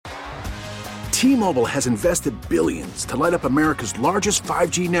T-Mobile has invested billions to light up America's largest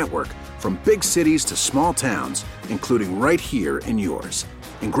 5G network, from big cities to small towns, including right here in yours.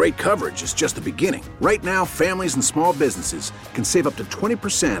 And great coverage is just the beginning. Right now, families and small businesses can save up to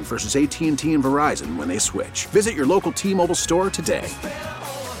 20% versus AT&T and Verizon when they switch. Visit your local T-Mobile store today.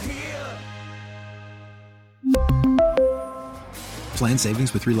 Plan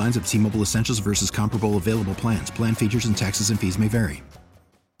savings with 3 lines of T-Mobile Essentials versus comparable available plans. Plan features and taxes and fees may vary.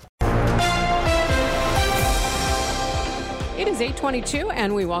 It is 8:22,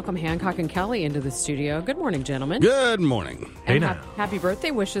 and we welcome Hancock and Kelly into the studio. Good morning, gentlemen. Good morning. And happy birthday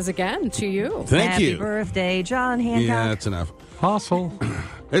wishes again to you. Thank you. Happy birthday, John Hancock. Yeah, that's enough. Hustle.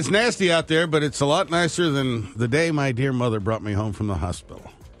 It's nasty out there, but it's a lot nicer than the day my dear mother brought me home from the hospital.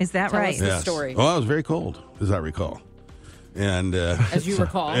 Is that Tell right? us the story. Oh, it was very cold, as I recall. And As you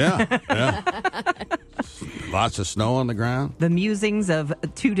recall. Yeah. Lots of snow on the ground. The musings of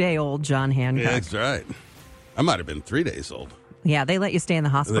 2-day-old John Hancock. Yeah, that's right. I might have been 3 days old. Yeah, they let you stay in the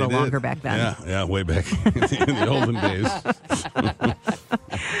hospital They did. longer back then. Yeah, way back in the olden days.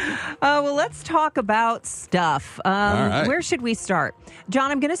 Well, let's talk about stuff. All right. Where should we start?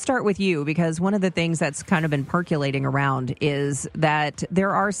 John, I'm going to start with you because one of the things that's kind of been percolating around is that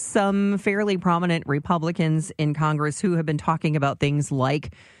there are some fairly prominent Republicans in Congress who have been talking about things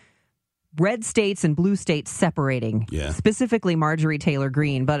like red states and blue states separating, Yeah. specifically Marjorie Taylor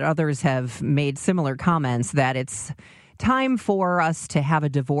Greene, but others have made similar comments that it's time for us to have a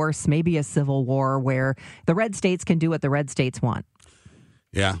divorce, maybe a civil war where the red states can do what the red states want.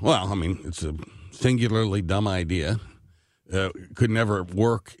 Yeah, well, I mean, it's a singularly dumb idea. Could never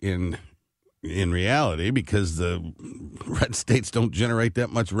work in reality because the red states don't generate that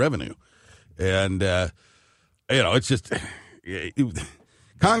much revenue. And, it's just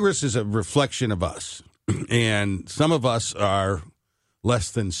Congress is a reflection of us. And some of us are less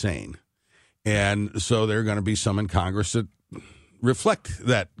than sane. And so there are going to be some in Congress that reflect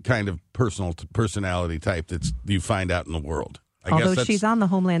that kind of personality type that you find out in the world. Although she's on the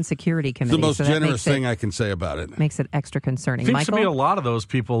Homeland Security Committee. It's the most so generous thing I can say about it. Makes it extra concerning. Seems Michael? to be a lot of those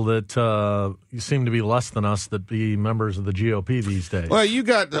people that seem to be less than us that be members of the GOP these days. Well, you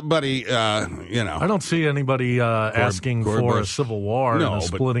got, buddy, I don't see anybody asking Gord for Bush. a civil war No, and a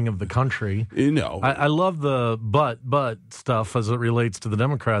but- splitting of the country. No. I love the but stuff as it relates to the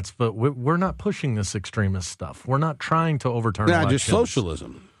Democrats, but we're not pushing this extremist stuff. We're not trying to overturn elections. Just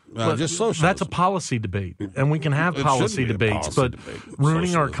socialism. But Just socialism. That's a policy debate, and we can have It policy shouldn't be a debates, policy but debate.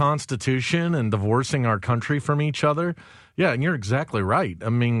 ruining our Socialism. Constitution and divorcing our country from each other, yeah, and you're exactly right. I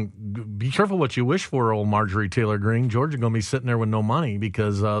mean, be careful what you wish for, old Marjorie Taylor Greene. Georgia going to be sitting there with no money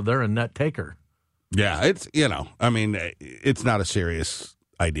because they're a net taker. Yeah, it's not a serious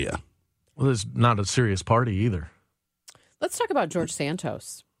idea. Well, it's not a serious party either. Let's talk about George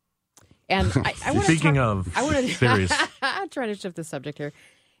Santos. And I want Speaking of serious, I'm trying to shift the subject here.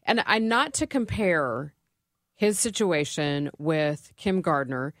 And not to compare his situation with Kim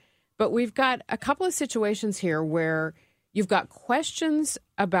Gardner, but we've got a couple of situations here where you've got questions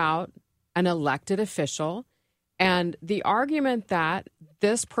about an elected official and the argument that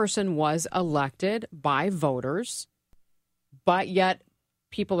this person was elected by voters, but yet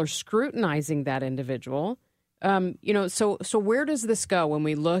people are scrutinizing that individual. So where does this go when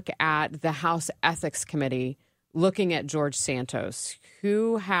we look at the House Ethics Committee looking at George Santos?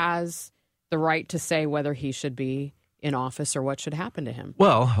 Who has the right to say whether he should be in office or what should happen to him?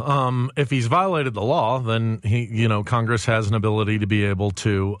 well, if he's violated the law, then Congress has an ability to be able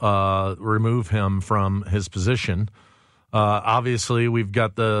to remove him from his position. Obviously, we've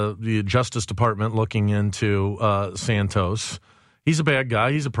got the Justice Department looking into Santos. He's a bad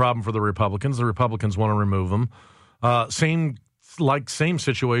guy. He's a problem for the Republicans. The Republicans want to remove him. Same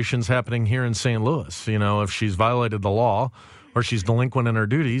situations happening here in St. Louis. If she's violated the law or she's delinquent in her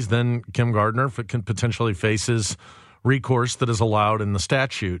duties, then Kim Gardner can potentially faces recourse that is allowed in the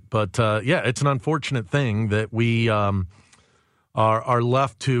statute. But it's an unfortunate thing that we are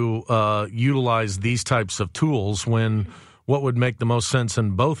left to utilize these types of tools when what would make the most sense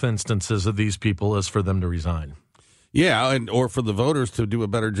in both instances of these people is for them to resign. Yeah, or for the voters to do a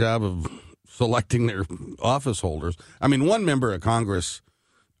better job of selecting their office holders. I mean, one member of Congress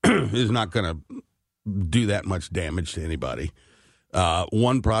is not going to do that much damage to anybody.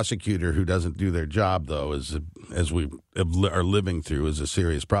 One prosecutor who doesn't do their job, though, as we are living through, is a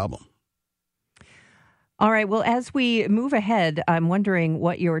serious problem. All right. Well, as we move ahead, I'm wondering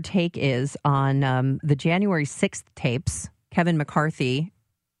what your take is on the January 6th tapes. Kevin McCarthy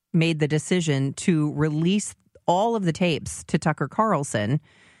made the decision to release all of the tapes to Tucker Carlson,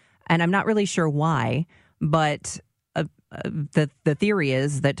 and I'm not really sure why, but the theory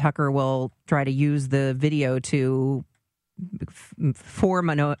is that Tucker will try to use the video to form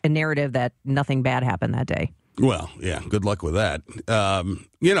a narrative that nothing bad happened that day. Well, yeah, good luck with that.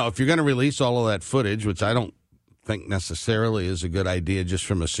 If you're going to release all of that footage, which I don't think necessarily is a good idea just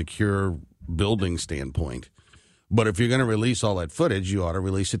from a secure building standpoint, but if you're going to release all that footage, you ought to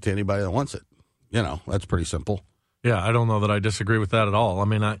release it to anybody that wants it. That's pretty simple. Yeah, I don't know that I disagree with that at all. I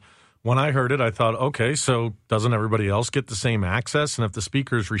mean, when I heard it, I thought, okay, so doesn't everybody else get the same access? And if the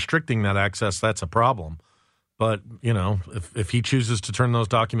speaker is restricting that access, that's a problem. But, if he chooses to turn those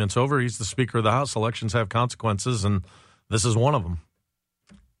documents over, he's the Speaker of the House. Elections have consequences, and this is one of them.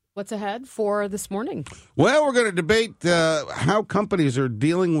 What's ahead for this morning? Well, we're going to debate how companies are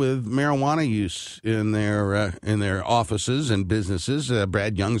dealing with marijuana use in their offices and businesses.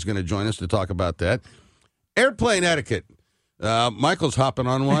 Brad Young's going to join us to talk about that. Airplane etiquette. Michael's hopping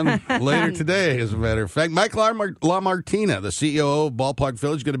on one later today, as a matter of fact. Mike LaMartina, the CEO of Ballpark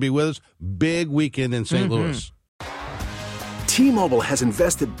Village, going to be with us. Big weekend in St. Louis. T-Mobile has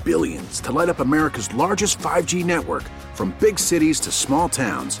invested billions to light up America's largest 5G network, from big cities to small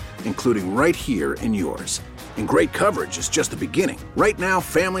towns, including right here in yours. And great coverage is just the beginning. Right now,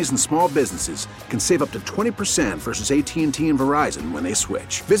 families and small businesses can save up to 20% versus AT&T and Verizon when they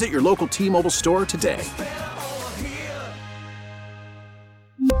switch. Visit your local T-Mobile store today.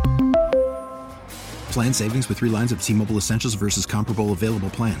 Plan savings with 3 lines of T-Mobile Essentials versus comparable available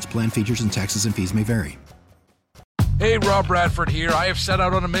plans. Plan features and taxes and fees may vary. Hey, Rob Bradford here. I have set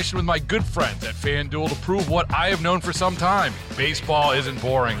out on a mission with my good friends at FanDuel to prove what I have known for some time. Baseball isn't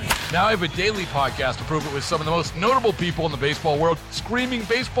boring. Now I have a daily podcast to prove it with some of the most notable people in the baseball world, screaming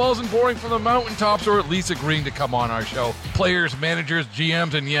baseball isn't boring from the mountaintops, or at least agreeing to come on our show. Players, managers,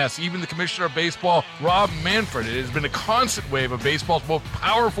 GMs, and yes, even the commissioner of baseball, Rob Manfred. It has been a constant wave of baseball's most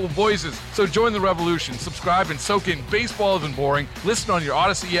powerful voices. So join the revolution. Subscribe and soak in Baseball Isn't Boring. Listen on your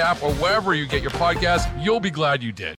Odyssey app or wherever you get your podcasts. You'll be glad you did.